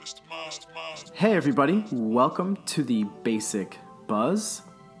Hey everybody, welcome to the Basic Buzz.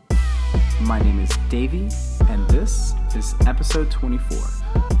 My name is Davey, and this is episode 24.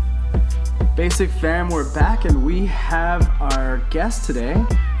 Basic fam, we're back, and we have our guest today,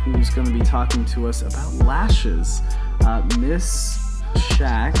 who's going to be talking to us about lashes. Miss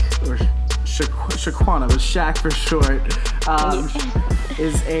Shaq, or Shaquana, but Shaq for short,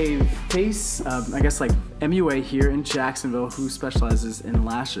 is a face, like MUA here in Jacksonville who specializes in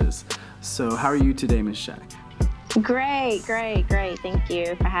lashes. So how are you today, Miss Shaq? Great. Thank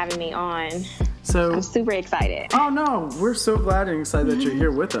you for having me on. So I'm super excited. Oh no, we're so glad and excited that you're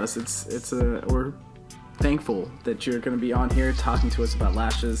here with us. We're thankful that you're going to be on here talking to us about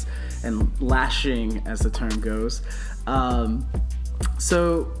lashes and lashing, as the term goes.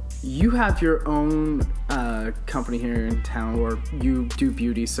 So you have your own company here in town, or you do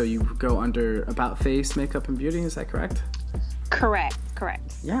beauty, so you go under About Face Makeup and Beauty, is that correct? Correct.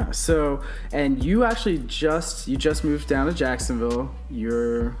 Yeah, so, and you actually just moved down to Jacksonville.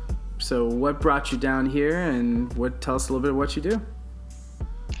 So what brought you down here, and tell us a little bit of what you do?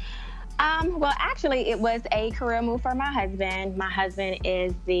 Well, actually, it was a career move for my husband. My husband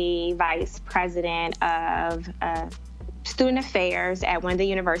is the vice president of student affairs at one of the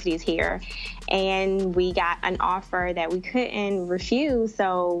universities here, and we got an offer that we couldn't refuse,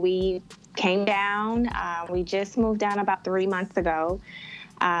 so we came down. We just moved down about 3 months ago.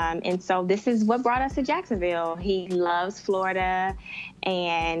 And so this is what brought us to Jacksonville. He loves Florida,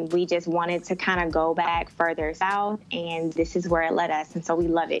 and we just wanted to kind of go back further south, and this is where it led us. And so we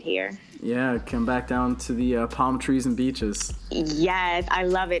love it here. Yeah, come back down to the palm trees and beaches. Yes, I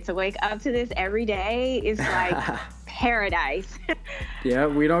love it. To wake up to this every day is like paradise. Yeah,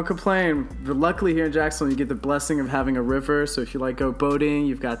 we don't complain. But luckily here in Jacksonville, you get the blessing of having a river. So if you like go boating,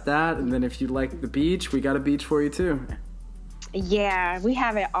 you've got that. And then if you like the beach, we got a beach for you too. Yeah, we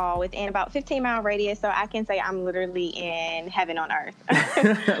have it all within about 15-mile radius, so I can say I'm literally in heaven on earth.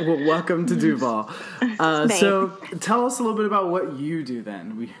 Well, welcome to Duval. So tell us a little bit about what you do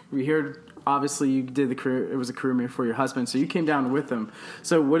then. We heard, obviously, you did it was a career move for your husband, so you came down with him.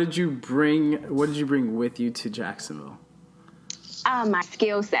 So what did you bring with you to Jacksonville? My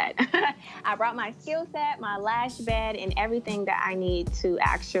skill set. I brought my skill set, my lash bed, and everything that I need to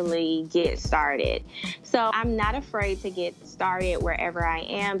actually get started. So I'm not afraid to get started wherever I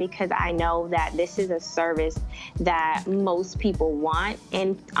am, because I know that this is a service that most people want.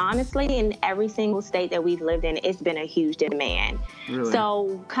 And honestly, in every single state that we've lived in, it's been a huge demand. Really?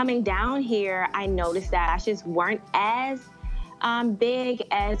 So coming down here, I noticed that lashes weren't as big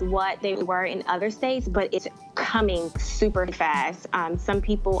as what they were in other states, but it's coming super fast. Some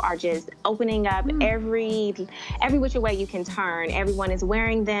people are just opening up every which way you can turn. Everyone is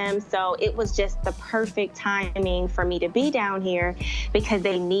wearing them. So it was just the perfect timing for me to be down here, because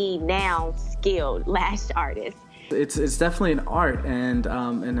they need now skilled lash artists. It's definitely an art and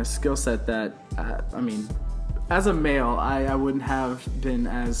a skill set that, as a male, I wouldn't have been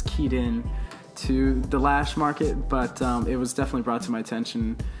as keyed in to the lash market, but it was definitely brought to my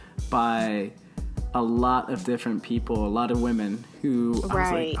attention by a lot of different people, a lot of women who I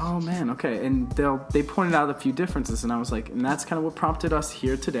was like, oh man, okay. And they pointed out a few differences, and I was like, and that's kind of what prompted us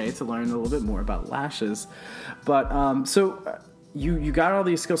here today to learn a little bit more about lashes. But you got all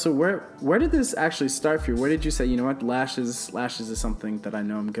these skills. So where did this actually start for you? Where did you say, you know what, lashes is something that I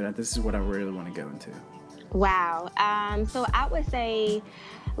know I'm good at. This is what I really want to go into. Wow. So I would say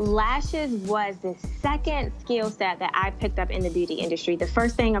lashes was the second skill set that I picked up in the beauty industry. The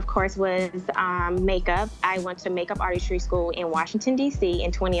first thing, of course, was makeup. I went to makeup artistry school in Washington, D.C.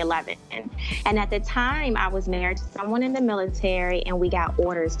 in 2011. And at the time, I was married to someone in the military, and we got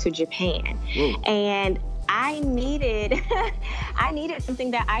orders to Japan. Whoa. And I needed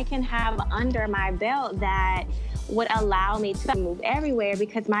something that I can have under my belt that would allow me to move everywhere,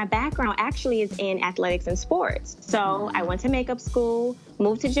 because my background actually is in athletics and sports. So I went to makeup school,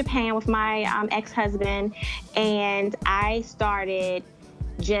 moved to Japan with my ex-husband, and I started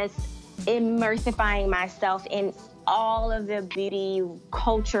just immersifying myself in all of the beauty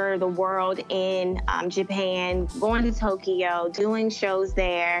culture, the world in Japan, going to Tokyo, doing shows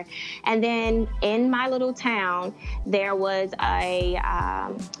there. And then in my little town, there was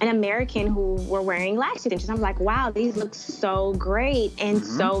an American who were wearing lash extensions. I'm like, wow, these look so great and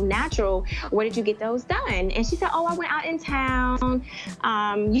so natural. Where did you get those done? And she said, oh, I went out in town.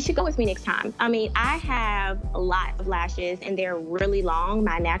 You should go with me next time. I mean, I have a lot of lashes, and they're really long,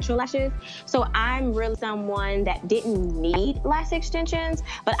 my natural lashes. So I'm really someone that didn't need lash extensions,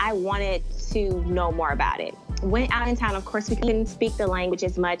 but I wanted to know more about it. Went out in town. Of course, we couldn't speak the language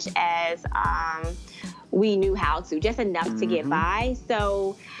as much as we knew how to, just enough to get by.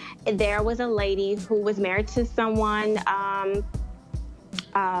 So there was a lady who was married to someone.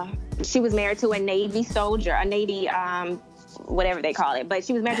 She was married to a Navy soldier, a Navy, whatever they call it, but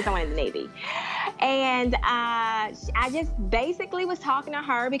she was married to someone in the Navy. And I just basically was talking to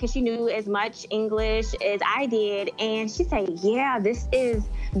her because she knew as much English as I did. And she said, yeah, this is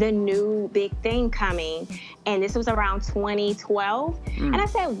the new big thing coming. And this was around 2012. And I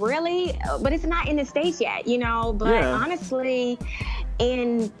said, really? But it's not in the States yet, you know? But honestly,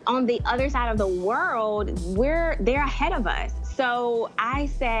 on the other side of the world, they're ahead of us. So I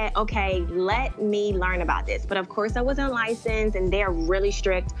said, okay, let me learn about this. But of course, I wasn't licensed, and they're really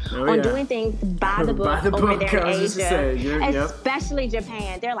strict on doing things by the book over there in Asia, especially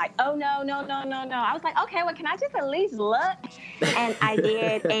Japan. They're like, oh, no. I was like, okay, well, can I just at least look? And I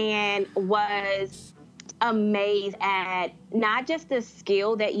did, and was amazed at not just the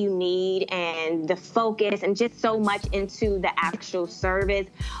skill that you need and the focus and just so much into the actual service,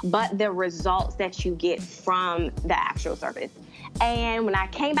 but the results that you get from the actual service. And when I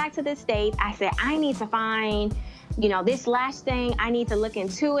came back to the States, I said, I need to find, this lash thing. I need to look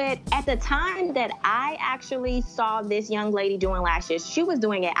into it. At the time that I actually saw this young lady doing lashes, she was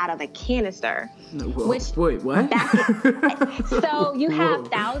doing it out of a canister. Wait, what? So you have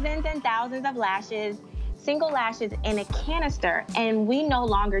thousands and thousands of lashes, single lashes in a canister, and we no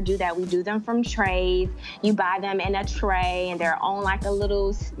longer do that. We do them from trays. You buy them in a tray, and they're on like a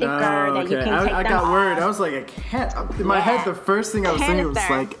little sticker that you can take them off. I got worried. I was like, in my head, the first thing I was thinking was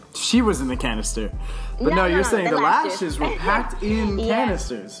like, she was in the canister. But no, you're saying the lashes were packed in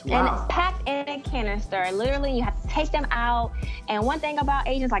canisters. Wow. And packed in a canister. Literally, you have to take them out. And one thing about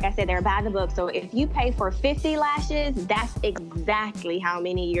Asians, like I said, they're by the book. So if you pay for 50 lashes, that's exactly how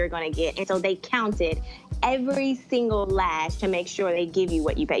many you're going to get. And so they counted every single lash to make sure they give you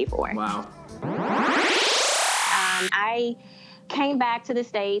what you pay for. Wow. I came back to the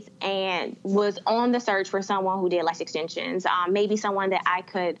States and was on the search for someone who did lash extensions, maybe someone that I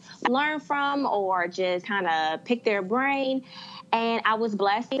could learn from or just kind of pick their brain. And I was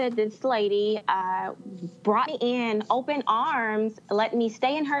blessed that this lady brought me in open arms, let me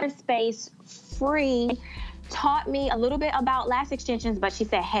stay in her space free, taught me a little bit about lash extensions, but she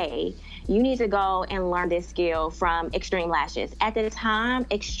said, hey, you need to go and learn this skill from Extreme Lashes. At the time,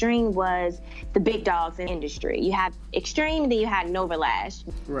 Extreme was the big dogs in the industry. You had Extreme, then you had Nova Lash.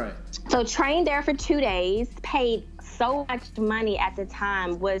 Right. So trained there for 2 days, paid so much money at the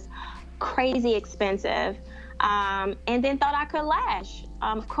time, was crazy expensive, and then thought I could lash.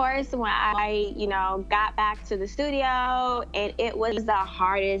 Of course, when I, got back to the studio, it was the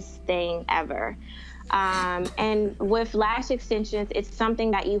hardest thing ever. And with lash extensions, it's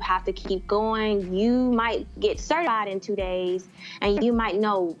something that you have to keep going. You might get certified in 2 days, and you might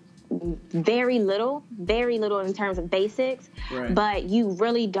know very little in terms of basics, but you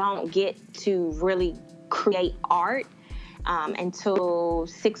really don't get to really create art until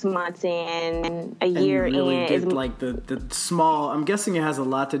 6 months in, a year in. And really get like the small, I'm guessing it has a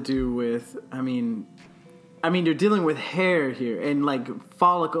lot to do with, I mean, you're dealing with hair here and like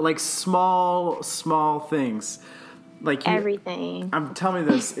follicle, like small things. Like everything. Tell me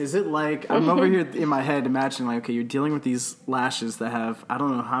this. Is it like, I'm over here in my head imagining like, okay, you're dealing with these lashes that have, I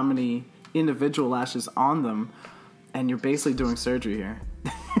don't know how many individual lashes on them, and you're basically doing surgery here.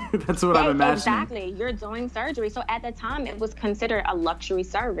 That's what I'm imagining. Exactly. You're doing surgery. So at the time, it was considered a luxury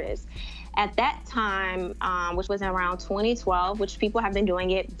service. At that time, which was around 2012, which people have been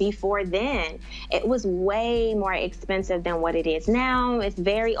doing it before then, it was way more expensive than what it is now. It's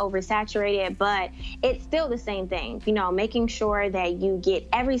very oversaturated, but it's still the same thing. Making sure that you get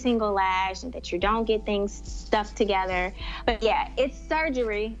every single lash and that you don't get things stuck together. But yeah, it's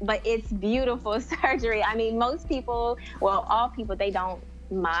surgery, but it's beautiful surgery. I mean, most people, well, all people, they don't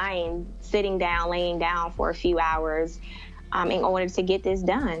mind sitting down, laying down for a few hours in order to get this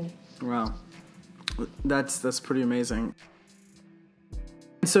done. Wow, that's pretty amazing.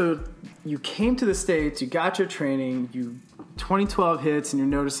 So you came to the States, you got your training, 2012 hits, and you're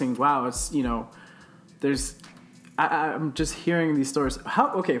noticing, wow, it's, I'm just hearing these stories.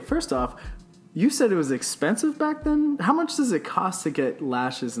 Okay, first off, you said it was expensive back then. How much does it cost to get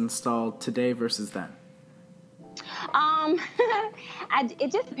lashes installed today versus then?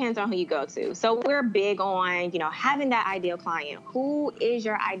 It just depends on who you go to. So we're big on, having that ideal client. Who is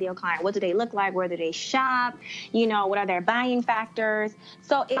your ideal client? What do they look like? Where do they shop? What are their buying factors?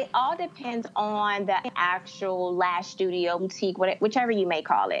 So it all depends on the actual lash studio, boutique, whichever you may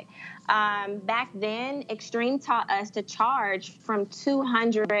call it. Back then, Extreme taught us to charge from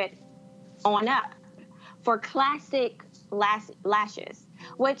 $200 on up for classic lashes.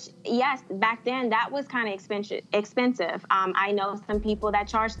 which, yes, back then that was kind of expensive. I know some people that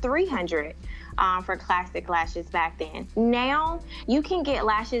charge $300 for classic lashes back then. Now you can get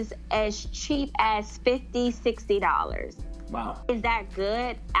lashes as cheap as $50, $60. Wow. Is that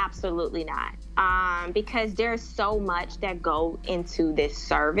good? Absolutely not. Because there's so much that go into this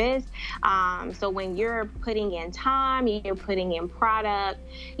service. So when you're putting in time, you're putting in product,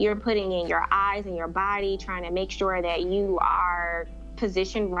 you're putting in your eyes and your body, trying to make sure that you are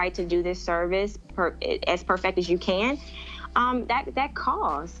positioned right to do this service as perfect as you can, that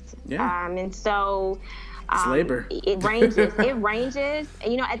costs. Yeah. And so it's labor. It ranges.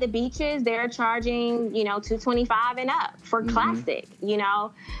 You know, at the beaches, they're charging, $225 and up for classic,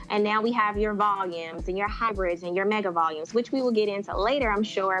 and now we have your volumes and your hybrids and your mega volumes, which we will get into later, I'm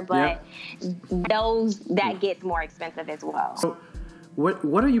sure, but that gets more expensive as well. So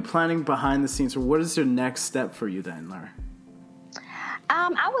what are you planning behind the scenes, or what is your next step for you then, Lara?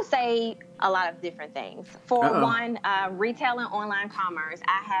 I would say a lot of different things. For one, retail and online commerce,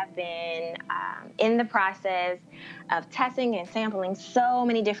 I have been in the process of testing and sampling so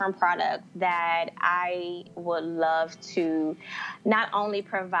many different products that I would love to not only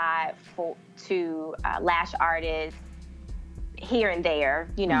provide to lash artists here and there,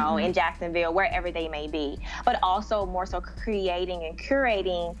 in Jacksonville, wherever they may be, but also more so creating and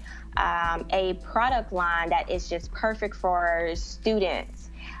curating a product line that is just perfect for students.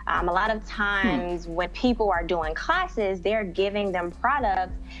 A lot of times when people are doing classes, they're giving them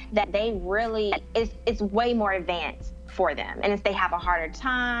products that they really, it's way more advanced for them. And if they have a harder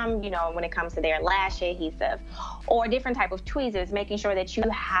time, when it comes to their lash adhesive or different type of tweezers, making sure that you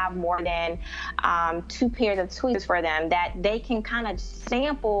have more than 2 pairs of tweezers for them that they can kind of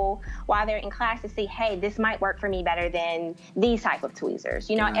sample while they're in class to see, hey, this might work for me better than these type of tweezers.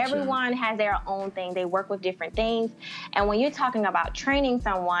 Gotcha. Everyone has their own thing. They work with different things. And when you're talking about training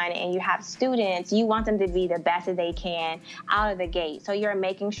someone and you have students, you want them to be the best that they can out of the gate. So you're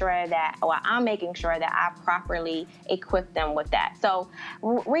making sure that, I'm making sure that I properly equip them with that. So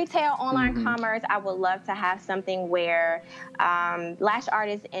retail, online commerce, I would love to have something where lash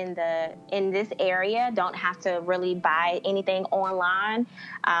artists in this area don't have to really buy anything online.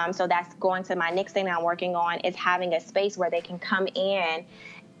 So that's going to my next thing that I'm working on, is having a space where they can come in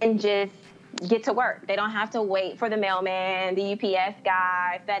and just get to work. They don't have to wait for the mailman, the UPS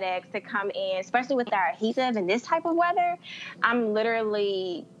guy, FedEx to come in, especially with our adhesive in this type of weather. I'm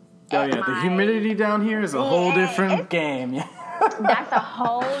literally... the humidity down here is a whole different game. That's a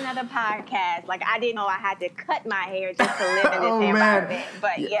whole nother podcast. Like, I didn't know I had to cut my hair just to live in this environment.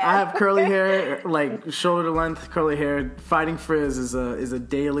 But yeah, I have curly hair, like shoulder to length curly hair. Fighting frizz is a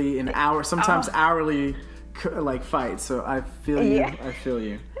daily, an hour, sometimes hourly, fight. So I feel you. Yeah. I feel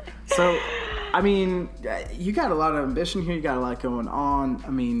you. So, I mean, you got a lot of ambition here. You got a lot going on. I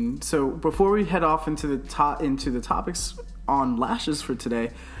mean, so before we head off into the topics on lashes for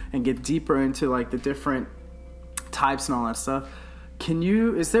today and get deeper into like the different types and all that stuff,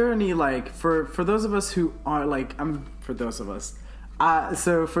 is there any, like, for those of us who are like, so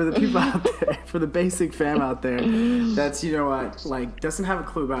for the people out there, for the basic fam out there that's, doesn't have a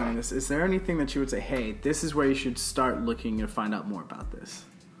clue about any of this, is there anything that you would say, hey, this is where you should start looking to find out more about this?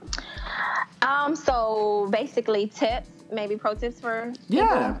 So basically tips, maybe pro tips for people?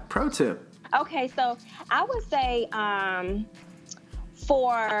 Yeah, pro tip. Okay, so I would say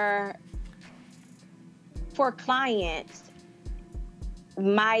for clients,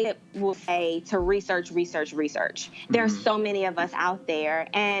 my will say to research. There's so many of us out there,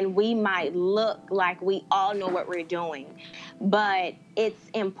 and we might look like we all know what we're doing, but it's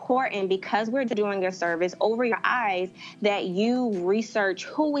important, because we're doing a service over your eyes, that you research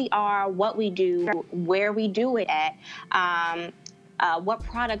who we are, what we do, where we do it at, what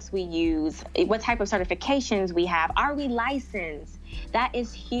products we use, what type of certifications we have. Are we licensed? That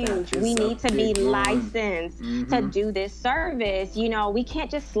is huge. We need to be licensed to do this service. We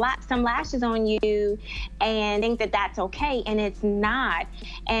can't just slap some lashes on you and think that that's okay, and it's not.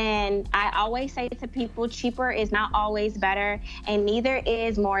 And I always say to people, cheaper is not always better, and neither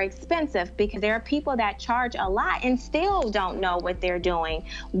is more expensive, because there are people that charge a lot and still don't know what they're doing,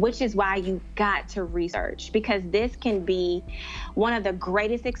 which is why you got to research, because this can be one of the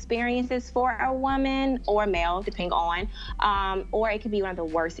greatest experiences for a woman or male, depending on, or it could be one of the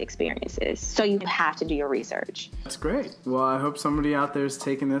worst experiences. So you have to do your research. That's great. Well, I hope somebody out there is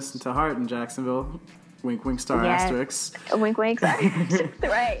taking this to heart in Jacksonville. Wink, wink, star, asterisks. Wink, wink, star.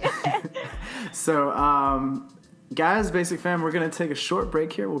 Right. So, guys, Basic Fam, we're going to take a short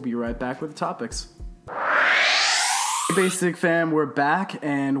break here. We'll be right back with the topics. Basic fam, we're back,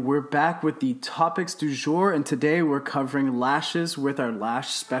 and we're back with the topics du jour, and today we're covering lashes with our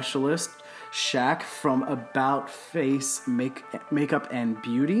lash specialist, Shaq from About Face Makeup and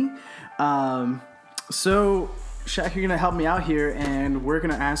Beauty. So, Shaq, you're going to help me out here, and we're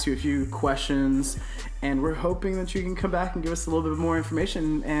going to ask you a few questions, and we're hoping that you can come back and give us a little bit more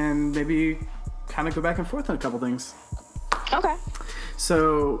information and maybe kind of go back and forth on a couple things. Okay.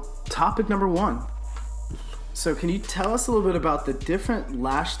 So, topic number 1. So can you tell us a little bit about the different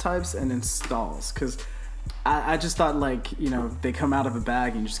lash types and installs? Because I just thought, like, you know, they come out of a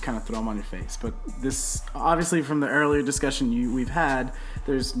bag and you just kind of throw them on your face. But this, obviously from the earlier discussion we've had,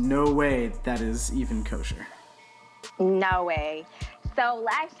 there's no way that is even kosher. No way. So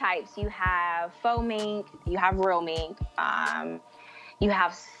lash types, you have faux mink, you have real mink, you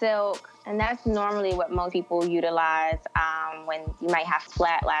have silk, and that's normally what most people utilize when you might have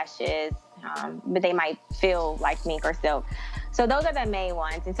flat lashes, but they might feel like mink or silk. So those are the main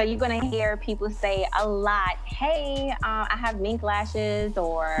ones. And so you're going to hear people say a lot, hey, I have mink lashes,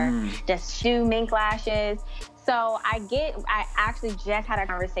 or just shoe mink lashes. So I actually just had a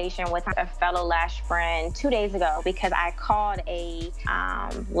conversation with a fellow lash friend 2 days ago because I called a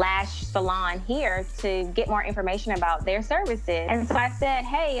lash salon here to get more information about their services. And so I said,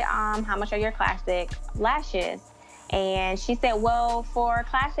 hey, how much are your classic lashes? And she said, well, for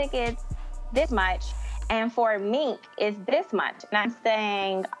classic, it's this much. And for mink, it's this much. And I'm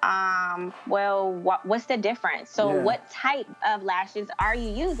saying, well, what's the difference? So what type of lashes are you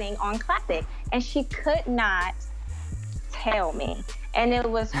using on classic? And she could not tell me. And it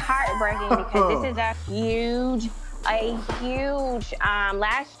was heartbreaking because this is a huge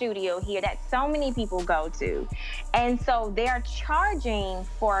lash studio here that so many people go to. And so they're charging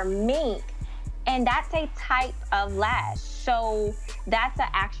for mink. And that's a type of lash. So that's an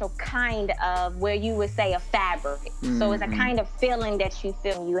actual kind of where you would say a fabric. Mm-hmm. So it's a kind of feeling that you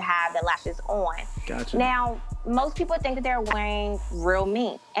feel when you have the lashes on. Gotcha. Now, most people think that they're wearing real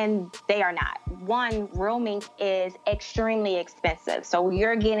mink, and they are not. One, real mink is extremely expensive. So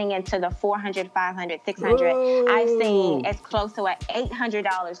you're getting into the $400, $500, $600. Whoa. I've seen as close to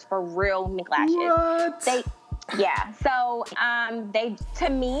 $800 for real mink lashes. What? Yeah, so they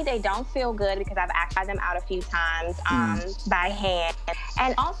don't feel good because I've tried them out a few times by hand.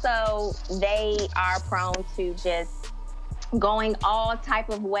 And also, they are prone to just going all type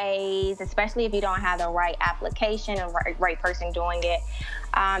of ways, especially if you don't have the right application and right person doing it.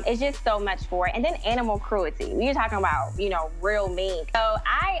 It's just so much for it. And then animal cruelty. You're talking about, real mink. So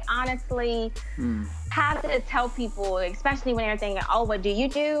I honestly have to tell people, especially when they're thinking, oh, what do you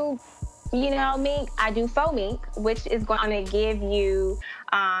do? Mink, I do faux mink, which is going to give you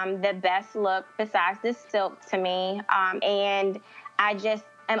the best look besides the silk to me. And I just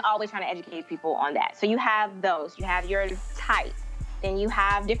am always trying to educate people on that. So you have those. You have your type. Then you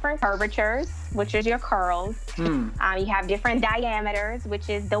have different curvatures, which is your curls. You have different diameters, which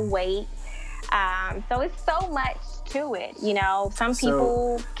is the weight. So it's so much to it. Some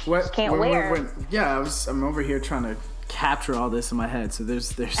people can't wear. I'm over here trying to capture all this in my head. So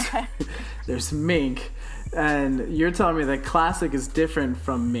there's mink, and you're telling me that classic is different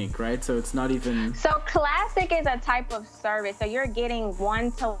from mink, right? So it's not even. So classic is a type of service. So you're getting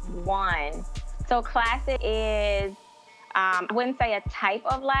 1-to-1. So classic is I wouldn't say a type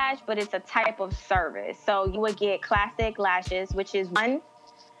of lash, but it's a type of service. So you would get classic lashes, which is one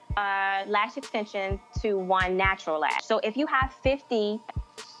lash extension to one natural lash. So if you have 50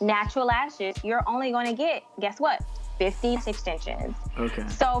 natural lashes, you're only going to get, guess what? 50 extensions. Okay.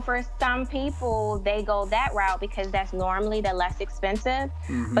 So for some people, they go that route because that's normally the less expensive.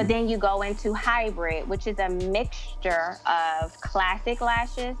 Mm-hmm. But then you go into hybrid, which is a mixture of classic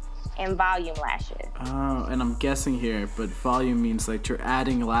lashes and volume lashes. Oh, and I'm guessing here, but volume means like you're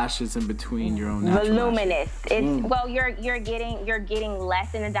adding lashes in between your own natural voluminous. Lashes. Well, you're getting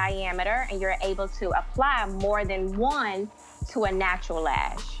less in the diameter, and you're able to apply more than one to a natural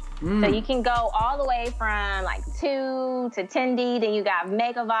lash. So you can go all the way from like 2 to 10D, then you got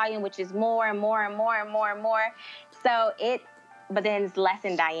mega volume, which is more and more and more and more and more. But then it's less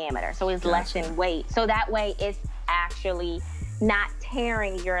in diameter, so it's less in weight. So that way it's actually not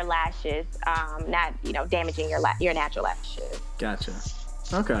tearing your lashes, not damaging your natural lashes. Gotcha.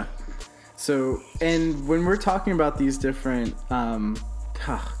 Okay. So, and when we're talking about these different, oh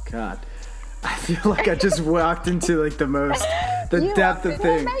God. I feel like I just walked into like the depth of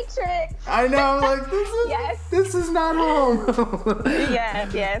things. Matrix. I know, I'm like, this is not home.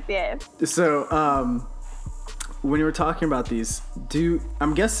 Yes. So, when you were talking about these,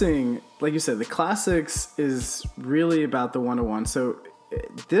 I'm guessing, like you said, the classics is really about the 1-to-1. So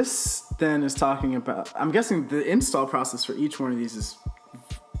this then is talking about, I'm guessing the install process for each one of these is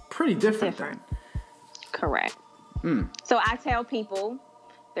pretty different. Then. Correct. So I tell people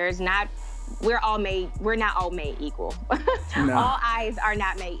we're not all made equal. No. All eyes are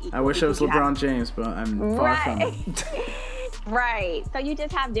not made equal. I wish I was LeBron James, but I'm far from it. Right. So you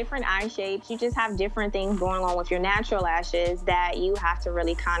just have different eye shapes. You just have different things going on with your natural lashes that you have to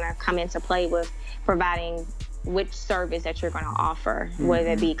really kind of come into play with providing which service that you're going to offer, whether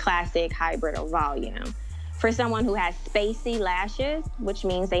it be classic, hybrid, or volume. For someone who has spacey lashes, which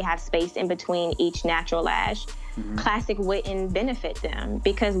means they have space in between each natural lash, classic wouldn't benefit them,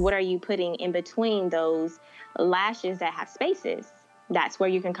 because what are you putting in between those lashes that have spaces? That's where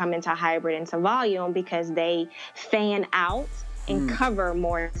you can come into hybrid, into volume, because they fan out and cover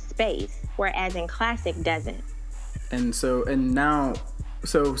more space, whereas in classic doesn't. And now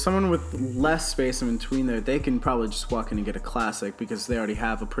someone with less space in between there, they can probably just walk in and get a classic because they already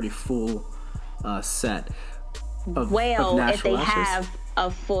have a pretty full set of natural if they lashes. have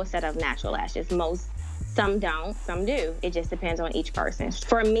a full set of natural lashes. Some don't, some do. It just depends on each person.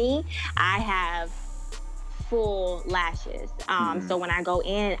 For me, I have full lashes. So when I go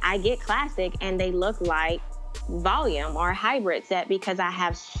in, I get classic and they look like volume or hybrid set because I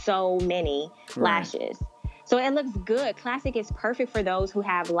have so many lashes. So it looks good. Classic is perfect for those who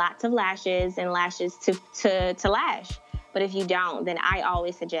have lots of lashes and lashes to lash. But if you don't, then I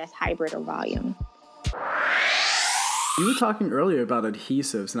always suggest hybrid or volume. You were talking earlier about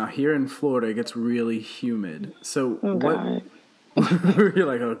adhesives. Now here in Florida, it gets really humid. So God. You're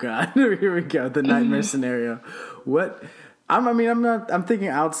like, oh God, here we go, the nightmare scenario. I'm thinking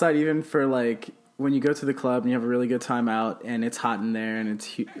outside, even for like when you go to the club and you have a really good time out and it's hot in there and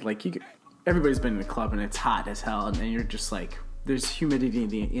it's everybody's been in the club and it's hot as hell and you're just like, there's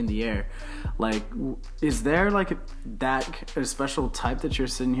humidity in the air. Like, is there like a special type that you're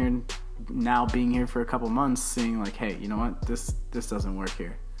sitting here now, being here for a couple months, seeing like, hey, you know what, this doesn't work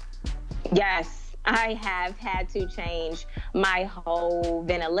here? Yes. I have had to change my whole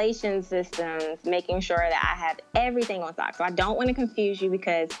ventilation systems, making sure that I have everything on stock. So I don't want to confuse you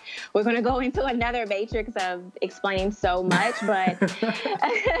because we're going to go into another matrix of explaining so much, but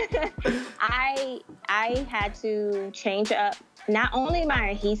I had to change up not only my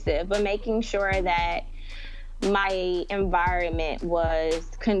adhesive, but making sure that my environment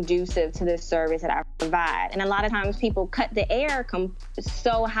was conducive to the service that I provide. And a lot of times people cut the air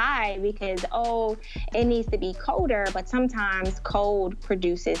so high because, it needs to be colder, but sometimes cold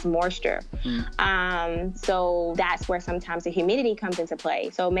produces moisture. So that's where sometimes the humidity comes into play.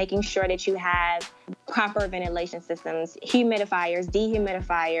 So making sure that you have proper ventilation systems, humidifiers,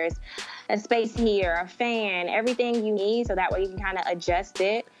 dehumidifiers, a space heater, a fan, everything you need, so that way you can kind of adjust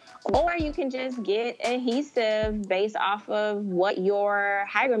it. Or you can just get adhesive based off of what your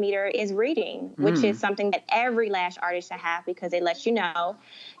hygrometer is reading, which is something that every lash artist should have because it lets you know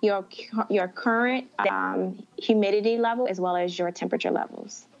your current humidity level as well as your temperature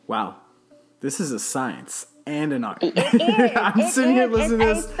levels. Wow. This is a science and an art. It is. I'm sitting here listening to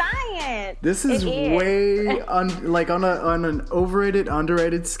this. It's a science. This is way on an overrated,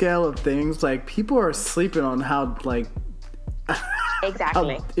 underrated scale of things. Like, people are sleeping on how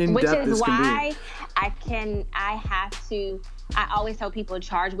Exactly. Which is why I always tell people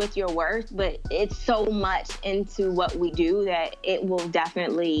charge with your worth, but it's so much into what we do that it will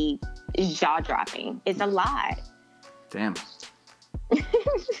definitely jaw dropping. It's a lot. Damn.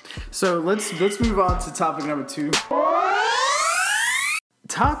 So let's move on to topic number 2.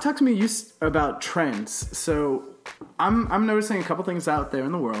 Talk to me about trends. So I'm noticing a couple things out there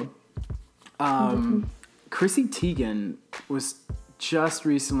in the world. Chrissy Teigen was just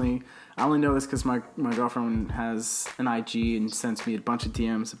recently, I only know this because my girlfriend has an IG and sends me a bunch of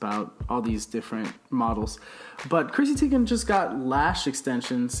DMs about all these different models. But Chrissy Teigen just got lash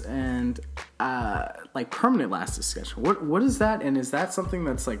extensions and permanent lash extension. What is that? And is that something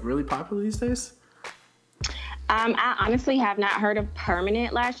that's like really popular these days? I honestly have not heard of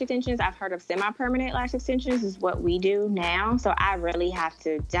permanent lash extensions. I've heard of semi-permanent lash extensions is what we do now. So I really have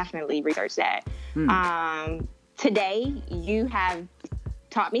to definitely research that. Today, you have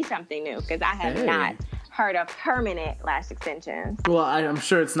taught me something new because I have not heard of permanent lash extensions. Well, I'm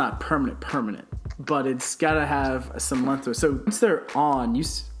sure it's not permanent, but it's got to have some length to it. So once they're on,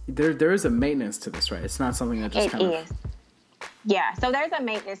 there is a maintenance to this, right? It's not something that just kind of... It is. Yeah, so there's a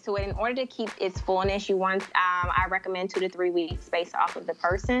maintenance to it. In order to keep its fullness, I recommend 2 to 3 weeks based off of the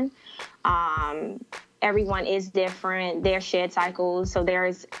person. Everyone is different. Their shed cycles, so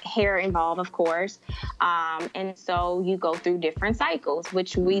there's hair involved, of course. And so you go through different cycles,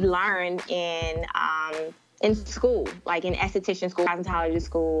 which we learn in in school, like in esthetician school, cosmetology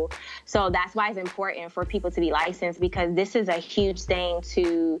school. So that's why it's important for people to be licensed, because this is a huge thing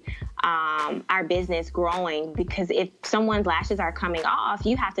to our business growing. Because if someone's lashes are coming off,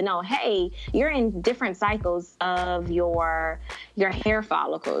 you have to know, hey, you're in different cycles of your hair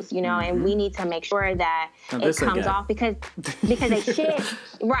follicles, you know, and we need to make sure that it comes off because they shed,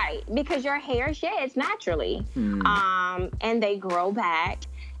 right? Because your hair sheds naturally, and they grow back.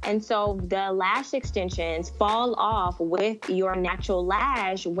 And so the lash extensions fall off with your natural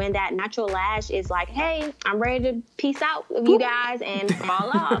lash when that natural lash is like, hey, I'm ready to peace out with you guys, and fall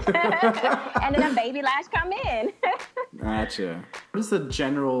off. And then a baby lash come in. Gotcha. What does the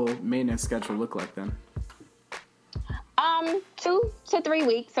general maintenance schedule look like then? 2 to 3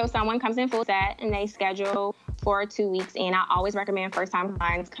 weeks. So someone comes in full set and they schedule for 2 weeks. And I always recommend first time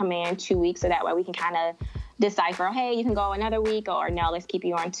clients come in 2 weeks, so that way we can kind of decipher, hey, you can go another week, or no, let's keep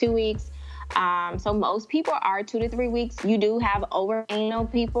you on 2 weeks. So most people are 2 to 3 weeks. You do have over anal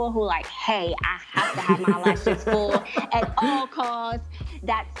people who like, hey, I have to have my lashes full at all costs.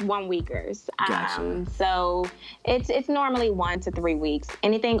 That's 1 weekers. Gotcha. So it's normally 1 to 3 weeks.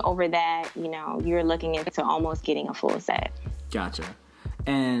 Anything over that, you know, you're looking into almost getting a full set. Gotcha.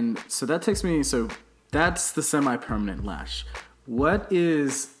 And so that takes me, so that's the semi-permanent lash. What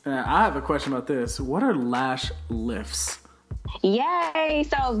is, I have a question about this. What are lash lifts? Yay!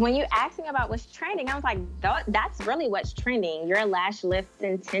 So when you asked me about what's trending, I was like, that's really what's trending. Your lash lifts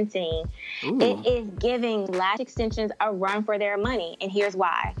and tinting. Ooh. It is giving lash extensions a run for their money. And here's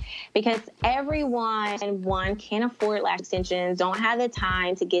why. Because everyone can't afford lash extensions, don't have the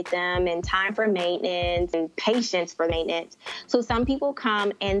time to get them, and time for maintenance and patience for maintenance. So some people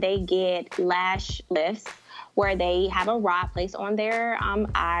come and they get lash lifts, where they have a rod placed on their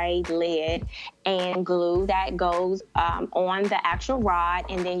eyelid and glue that goes on the actual rod.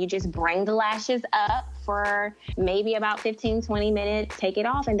 And then you just bring the lashes up for maybe about 15, 20 minutes, take it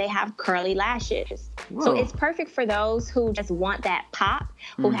off, and they have curly lashes. Whoa. So it's perfect for those who just want that pop,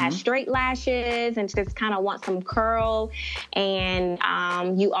 who has straight lashes and just kind of want some curl. And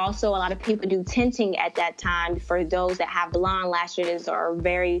you also, a lot of people do tinting at that time for those that have blonde lashes, or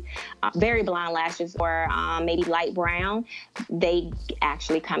very, very blonde lashes, or maybe light brown. They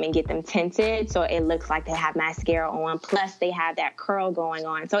actually come and get them tinted, so it looks like they have mascara on, plus they have that curl going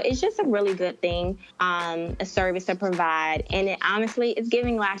on. So it's just a really good thing, a service to provide. And it honestly is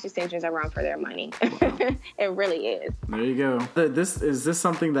giving lash extensions a run for their money. It really is. There you go. Is this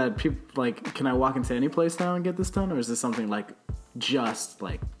something that people, like, can I walk into any place now and get this done? Or is this something like just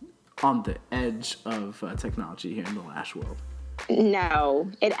like on the edge of technology here in the lash world? No,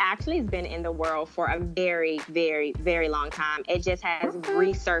 it actually has been in the world for a very, very, very long time. It just has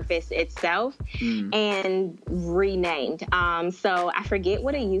resurfaced itself and renamed. So I forget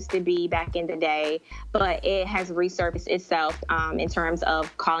what it used to be back in the day, but it has resurfaced itself in terms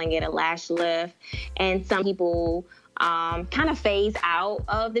of calling it a lash lift. And some people kind of phase out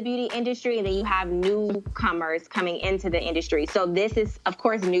of the beauty industry, and then you have newcomers coming into the industry. So this is, of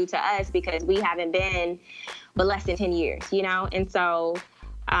course, new to us because we haven't been but less than 10 years, you know? And so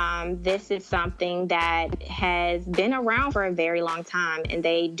this is something that has been around for a very long time, and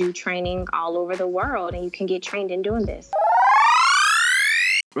they do training all over the world, and you can get trained in doing this.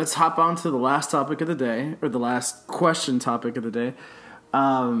 Let's hop on to the last topic of the day, or the last question topic of the day.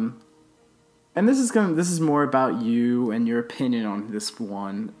 And this is more about you and your opinion on this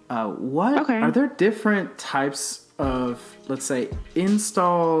one. Are there different types of, let's say,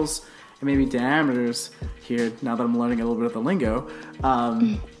 installs and maybe diameters here, now that I'm learning a little bit of the lingo,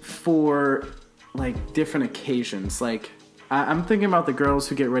 for like different occasions? Like I'm thinking about the girls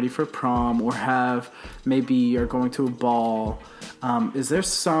who get ready for prom, or are going to a ball. Is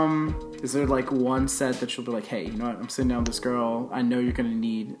there like one set that you'll be like, hey, you know what, I'm sitting down with this girl, I know you're gonna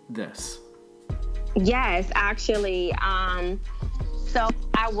need this? Yes, actually. So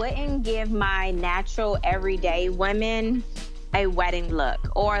I wouldn't give my natural everyday women a wedding look,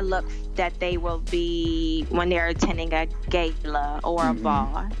 or a look that they will be when they're attending a gala or a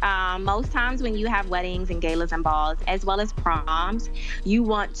ball. Most times when you have weddings and galas and balls, as well as proms, you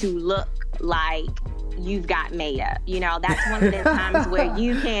want to look like you've got made up. You know, that's one of the times where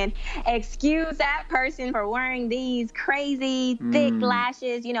you can excuse that person for wearing these crazy thick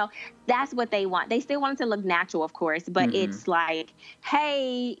lashes. You know, that's what they want. They still want it to look natural, of course, but it's like,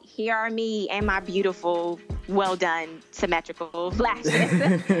 hey, here are me and my beautiful, well done, symmetrical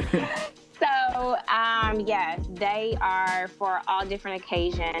lashes. So, yes, they are for all different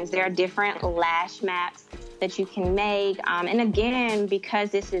occasions. There are different lash maps that you can make. And again,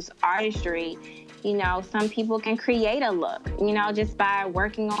 because this is artistry, some people can create a look, just by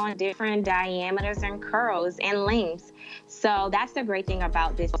working on different diameters and curls and lengths. So that's the great thing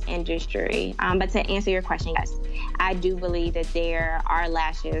about this industry. But to answer your question, yes, I do believe that there are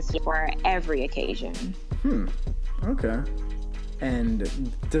lashes for every occasion. Okay. And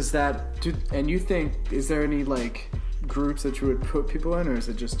and you think, is there any like groups that you would put people in, or is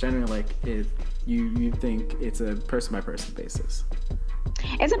it just generally like you think it's a person by person basis?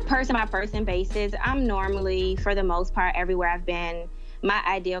 It's a person by person basis. I'm normally, for the most part, everywhere I've been, my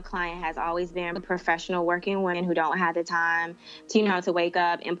ideal client has always been professional working women who don't have the time to, to wake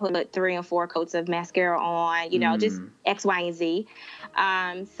up and put 3 and 4 coats of mascara on, just X, Y, and Z.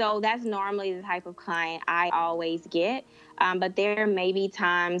 So that's normally the type of client I always get. But there may be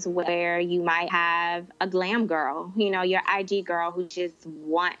times where you might have a glam girl, your IG girl who just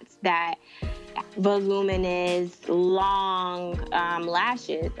wants that voluminous, long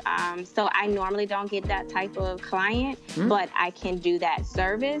lashes. So I normally don't get that type of client, but I can do that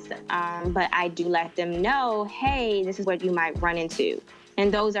service. But I do let them know, hey, this is what you might run into.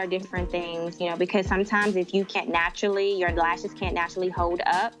 And those are different things, because sometimes if your lashes can't naturally hold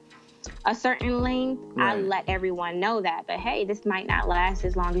up a certain length, right, I let everyone know that. But hey, this might not last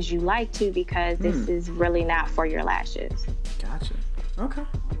as long as you like to, because this is really not for your lashes. Gotcha. Okay.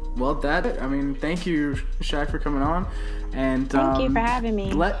 Well, thank you, Shaq, for coming on. And thank you for having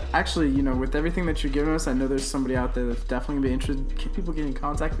me. With everything that you're giving us, I know there's somebody out there that's definitely going to be interested. Can people get in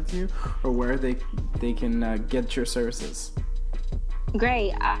contact with you, or where they can get your services?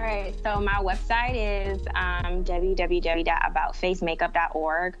 Great. All right. So my website is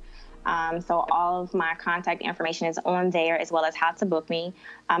www.aboutfacemakeup.org. So all of my contact information is on there, as well as how to book me.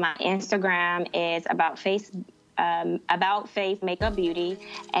 My Instagram is About Face Makeup Beauty,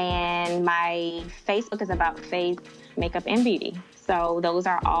 and my Facebook is About Face Makeup and Beauty. So those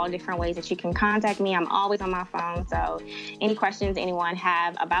are all different ways that you can contact me. I'm always on my phone. So any questions anyone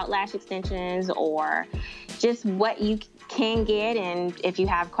have about lash extensions or just what you can get, and if you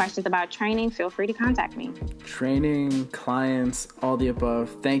have questions about training, feel free to contact me. Training, clients, all the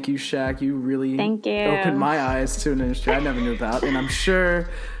above. Thank you, Shaq. You really opened my eyes to an industry I never knew about. And I'm sure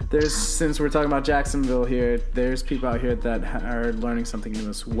since we're talking about Jacksonville here, there's people out here that are learning something new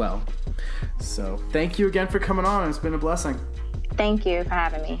as well. So thank you again for coming on. It's been a blessing. Thank you for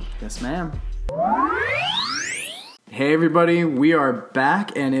having me. Yes, ma'am. Hey everybody, we are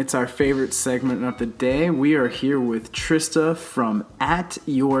back, and it's our favorite segment of the day. We are here with Trista from At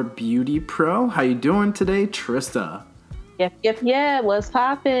Your Beauty Pro. How you doing today, Trista? Yep. What's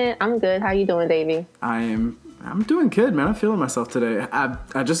poppin'? I'm good. How you doing, Davey? I'm doing good, man. I'm feeling myself today.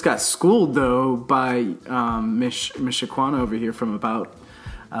 I just got schooled though by Miss Shaquana over here from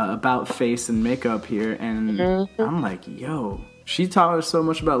About Face and Makeup here, and I'm like, yo, she taught us so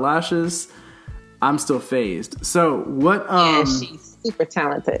much about lashes. I'm still phased. So what? Yeah, she's super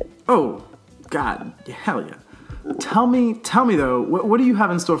talented. Oh, God, hell yeah! Tell me though, what do you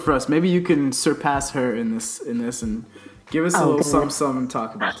have in store for us? Maybe you can surpass her in this, and give us a little something to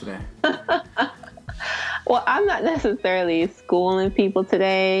talk about today. Well, I'm not necessarily schooling people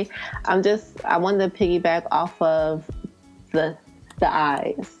today. I wanted to piggyback off of the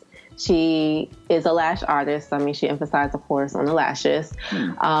eyes. She is a lash artist. I mean, she emphasized, of course, on the lashes.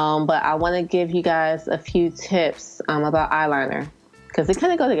 But I want to give you guys a few tips about eyeliner, because they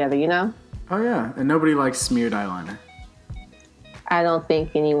kind of go together, Oh, yeah. And nobody likes smeared eyeliner. I don't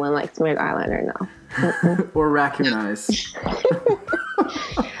think anyone likes smeared eyeliner, no. Or raccoon eyes.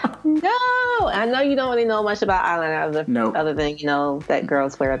 No, I know you don't really know much about eyeliner other than, that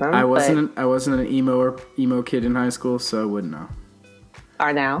girls wear them. I wasn't an emo kid in high school, so I wouldn't know.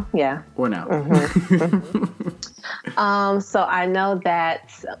 Or now, yeah. Or now. So I know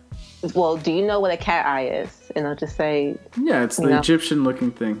that, well, do you know what a cat eye is? And I'll just say... Yeah, it's the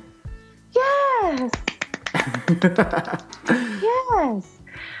Egyptian-looking thing. Yes! Yes!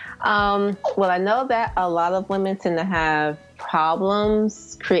 Well, I know that a lot of women tend to have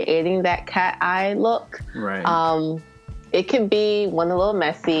problems creating that cat eye look. Right. It can be a little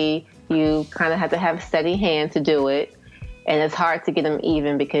messy. You kind of have to have a steady hand to do it. And it's hard to get them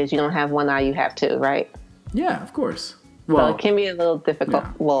even because you don't have one eye, you have two, right? Yeah, of course. Well, so it can be a little difficult.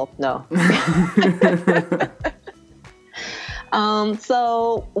 Yeah. Well, no.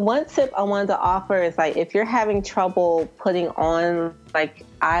 So one tip I wanted to offer is if you're having trouble putting on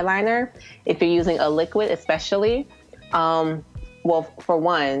eyeliner, if you're using a liquid especially, well, for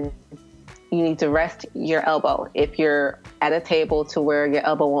one, you need to rest your elbow if you're at a table to where your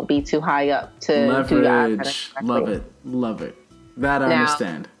elbow won't be too high up to do your eyeliner. Love it. That I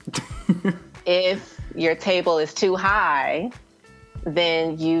understand. If your table is too high,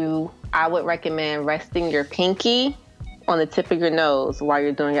 then I would recommend resting your pinky on the tip of your nose while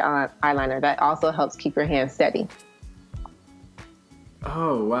you're doing your eyeliner. That also helps keep your hand steady.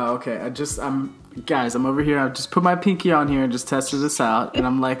 Oh, wow. Okay. I'm over here. I just put my pinky on here and just tested this out. And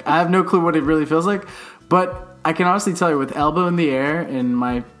I'm like, I have no clue what it really feels like. But I can honestly tell you, with elbow in the air and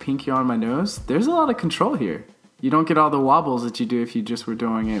my pinky on my nose, there's a lot of control here. You don't get all the wobbles that you do if you just were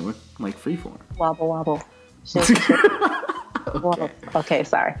doing it with like freeform. Wobble. Okay,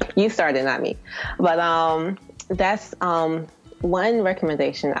 sorry. You started, not me. But that's one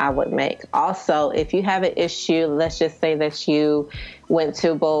recommendation I would make. Also, if you have an issue, let's just say that you went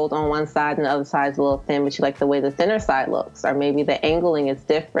too bold on one side and the other side's a little thin, but you like the way the thinner side looks, or maybe the angling is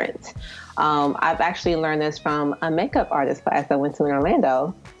different. I've actually learned this from a makeup artist class I went to in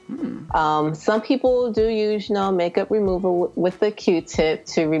Orlando. Some people do use, makeup remover with the Q-tip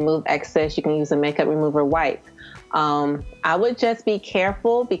to remove excess. You can use a makeup remover wipe. I would just be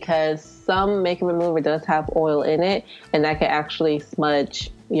careful because some makeup remover does have oil in it, and that can actually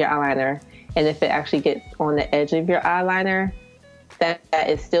smudge your eyeliner. And if it actually gets on the edge of your eyeliner that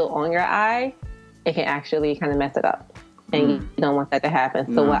is still on your eye, it can actually kind of mess it up. And you don't want that to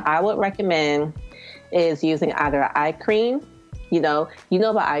happen. So what I would recommend is using either an eye cream. You know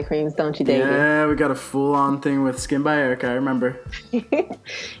about eye creams, don't you, David? Yeah, we got a full-on thing with Skin by Erica, I remember. You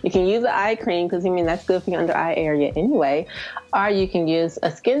can use an eye cream because, that's good for your under eye area anyway. Or you can use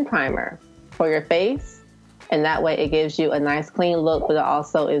a skin primer for your face. And that way it gives you a nice clean look, but it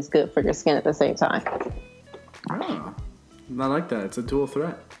also is good for your skin at the same time. Oh, I like that. It's a dual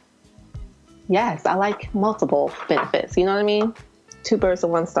threat. Yes, I like multiple benefits. You know what I mean? 2 birds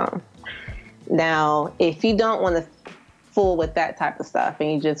with 1 stone. Now, if you don't want to fool with that type of stuff and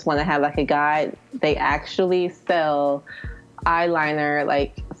you just want to have like a guide, they actually sell eyeliner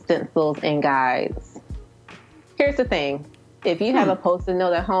like stencils and guides. Here's the thing. If you have a Post-it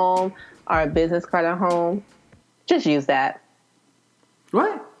note at home or a business card at home, just use that.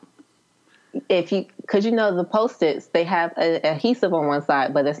 What? Because the Post-its, they have an adhesive on one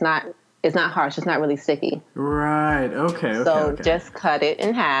side, but it's not harsh. It's not really sticky. Right. Okay. So just cut it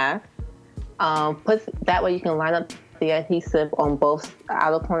in half. That way you can line up the adhesive on both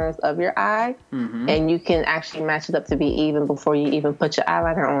outer corners of your eye, and you can actually match it up to be even before you even put your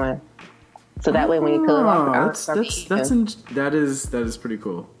eyeliner on. So that way when you peel it off, that is pretty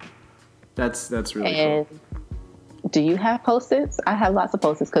cool. That's really cool. Do you have Post-its? I have lots of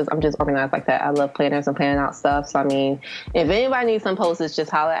Post-its because I'm just organized like that. I love planners and planning out stuff. So, if anybody needs some Post-its, just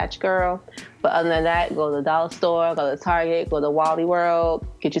holler at your girl. But other than that, go to the dollar store, go to Target, go to Wally World,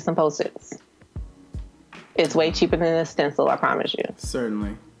 get you some Post-its. It's way cheaper than a stencil, I promise you.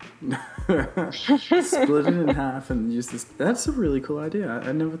 Certainly. Split it in half and use this. That's a really cool idea.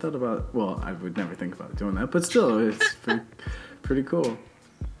 I never thought about, I would never think about doing that, but still, it's pretty cool.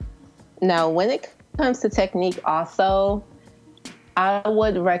 Now, when it comes to technique also, I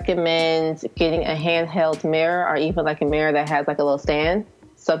would recommend getting a handheld mirror or even like a mirror that has like a little stand,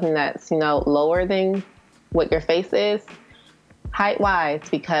 something that's, lower than what your face is. Height-wise,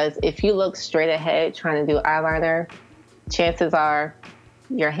 because if you look straight ahead trying to do eyeliner, chances are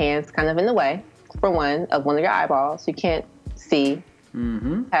your hand's kind of in the way, for one of your eyeballs. You can't see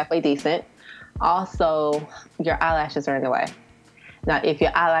halfway decent. Also, your eyelashes are in the way. Now, if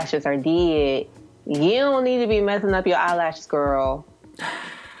your eyelashes are dead, you don't need to be messing up your eyelashes, girl.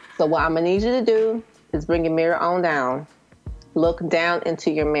 So what I'm going to need you to do is bring your mirror on down. Look down into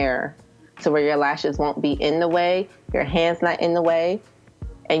your mirror to where your lashes won't be in the way, your hand's not in the way,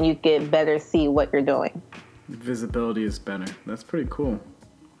 and you can better see what you're doing. Visibility is better. That's pretty cool.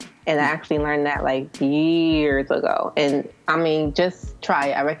 And I actually learned that like years ago. And just try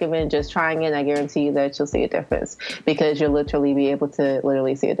it. I recommend just trying it. I guarantee you that you'll see a difference because you'll literally be able to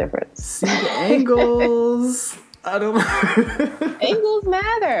literally see a difference. See the angles. I don't know. Angles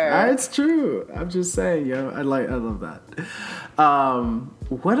matter. It's true. I'm just saying, I love that.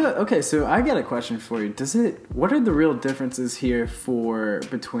 So I got a question for you. What are the real differences here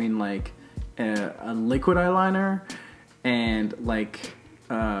between like a liquid eyeliner and like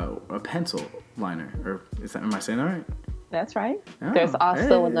a pencil liner? Or am I saying that right? That's right. There's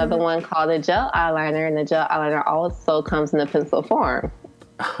also another one called a gel eyeliner, and the gel eyeliner also comes in a pencil form.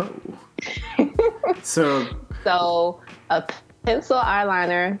 Oh. So a pencil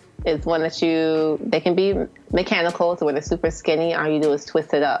eyeliner is one that they can be mechanical, so when it's super skinny, all you do is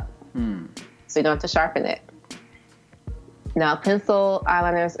twist it up. So you don't have to sharpen it. Now, pencil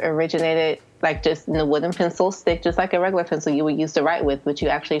eyeliners originated like just in the wooden pencil stick, just like a regular pencil you would use to write with, but you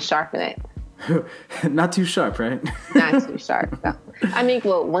actually sharpen it. Not too sharp, right? Not too sharp, no.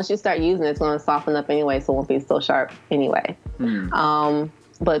 Once you start using it, it's going to soften up anyway, so it won't be so sharp anyway.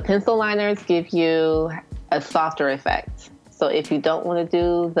 But pencil liners give you a softer effect. So if you don't want to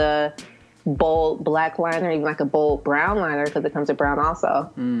do the bold black liner, even like a bold brown liner, because it comes with brown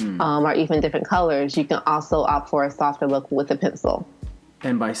also, or even different colors, you can also opt for a softer look with a pencil.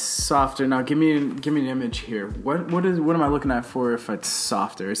 And by softer, now give me an image here. What am I looking at for if it's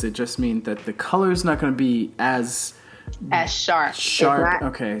softer? Does it just mean that the color is not going to be as sharp?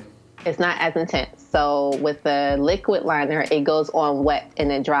 Okay. It's not as intense. So with the liquid liner, it goes on wet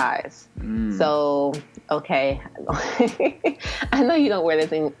and it dries. So, okay. I know you don't wear this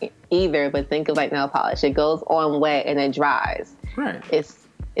thing either, but think of like nail polish. It goes on wet and it dries. Right.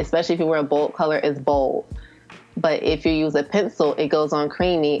 Especially if you wear a bold color, it's bold. But if you use a pencil, it goes on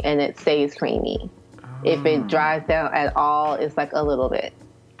creamy and it stays creamy. If it dries down at all, it's like a little bit.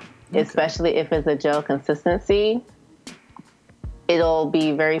 Okay. Especially if it's a gel consistency. It'll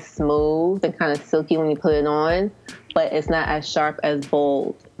be very smooth and kind of silky when you put it on, but it's not as sharp as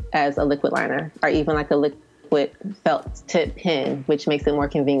bold as a liquid liner or even like a liquid felt tip pen, which makes it more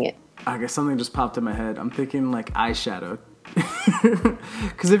convenient. I guess something just popped in my head. I'm thinking like eyeshadow.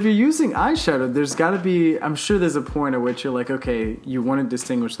 Because if you're using eyeshadow, there's got to be, I'm sure there's a point at which you're like, okay, you want to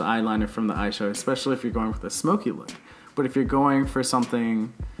distinguish the eyeliner from the eyeshadow, especially if you're going with a smoky look. But if you're going for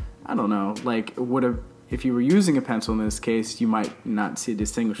something, I don't know, like if you were using a pencil in this case, you might not see a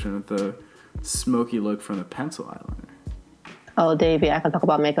distinction with the smoky look from the pencil eyeliner. Oh, Davey, I can talk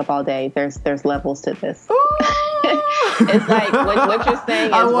about makeup all day. There's levels to this. It's like what you're saying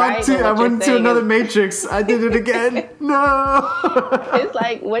is right. I went to another Matrix. I did it again. No. It's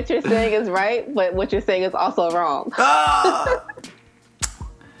like what you're saying is right, but what you're saying is also wrong.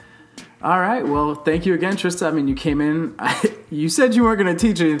 All right. Well, thank you again, Trista. I mean, you came in. You said you weren't going to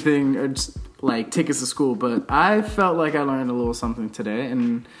teach anything or just, like take us to school, but I felt like I learned a little something today,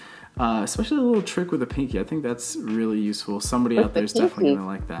 and especially a little trick with the pinky. I think that's really useful. Somebody out there is definitely going to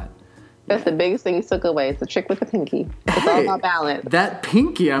like that. That's the biggest thing you took away. It's the trick with the pinky. It's all about balance. That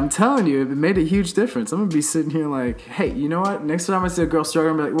pinky, I'm telling you, it made a huge difference. I'm going to be sitting here like, hey, you know what? Next time I see a girl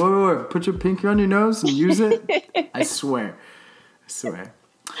struggling, I'm like, whoa, put your pinky on your nose and use it. I swear.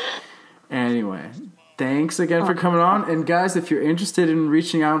 Anyway, thanks again for coming on. And guys, if you're interested in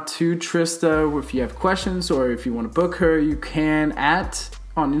reaching out to Trista, if you have questions or if you want to book her, you can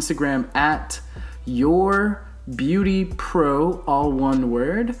on Instagram @YourBeautyPro, all one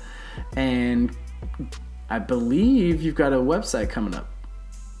word. And I believe you've got a website coming up.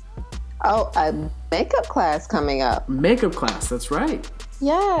 Oh, a makeup class coming up. Makeup class, that's right.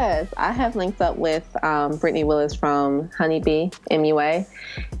 Yes, I have linked up with Brittany Willis from Honeybee MUA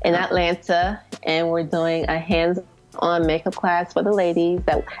in Atlanta, and we're doing a hands-on makeup class for the ladies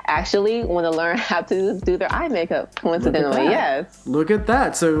that actually want to learn how to do their eye makeup, coincidentally. Yes. Look at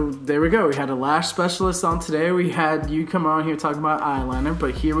that. So there we go. We had a lash specialist on today. We had you come on here talking about eyeliner,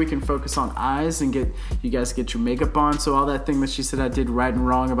 but here we can focus on eyes and get you guys get your makeup on. So all that thing that she said I did right and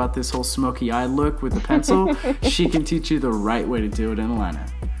wrong about this whole smoky eye look with the pencil, she can teach you the right way to do it in a liner.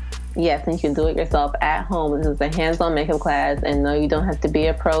 Yes, and you can do it yourself at home. This is a hands-on makeup class, and no, you don't have to be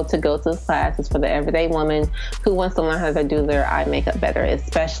a pro to go to this class. It's for the everyday woman who wants to learn how to do their eye makeup better,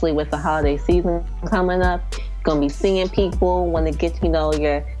 especially with the holiday season coming up. You're going to be seeing people, want to get,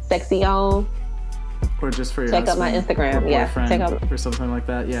 your sexy on. Or just for your check out my Instagram, check out or something like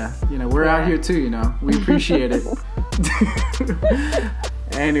that. Yeah, we're out here too. We appreciate it.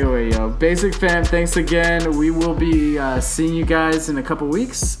 Anyway, Basic Fam, thanks again. We will be seeing you guys in a couple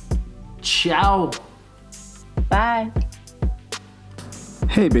weeks. Ciao. Bye.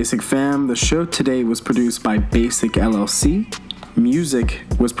 Hey, Basic Fam. The show today was produced by Basic LLC. Music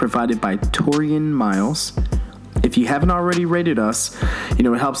was provided by Torian Miles. If you haven't already rated us, it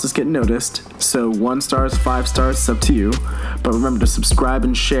helps us get noticed. So 1 star, 5 stars, it's up to you. But remember to subscribe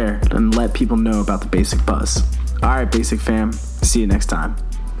and share and let people know about the Basic Buzz. All right, Basic Fam. See you next time.